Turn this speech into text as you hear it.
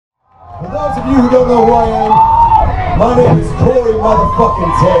those of you who don't know who I am, my name is Corey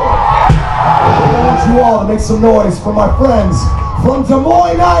motherfucking Taylor. I want you all to make some noise for my friends from Des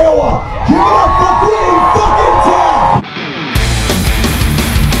Moines, Iowa. Give it up for Green!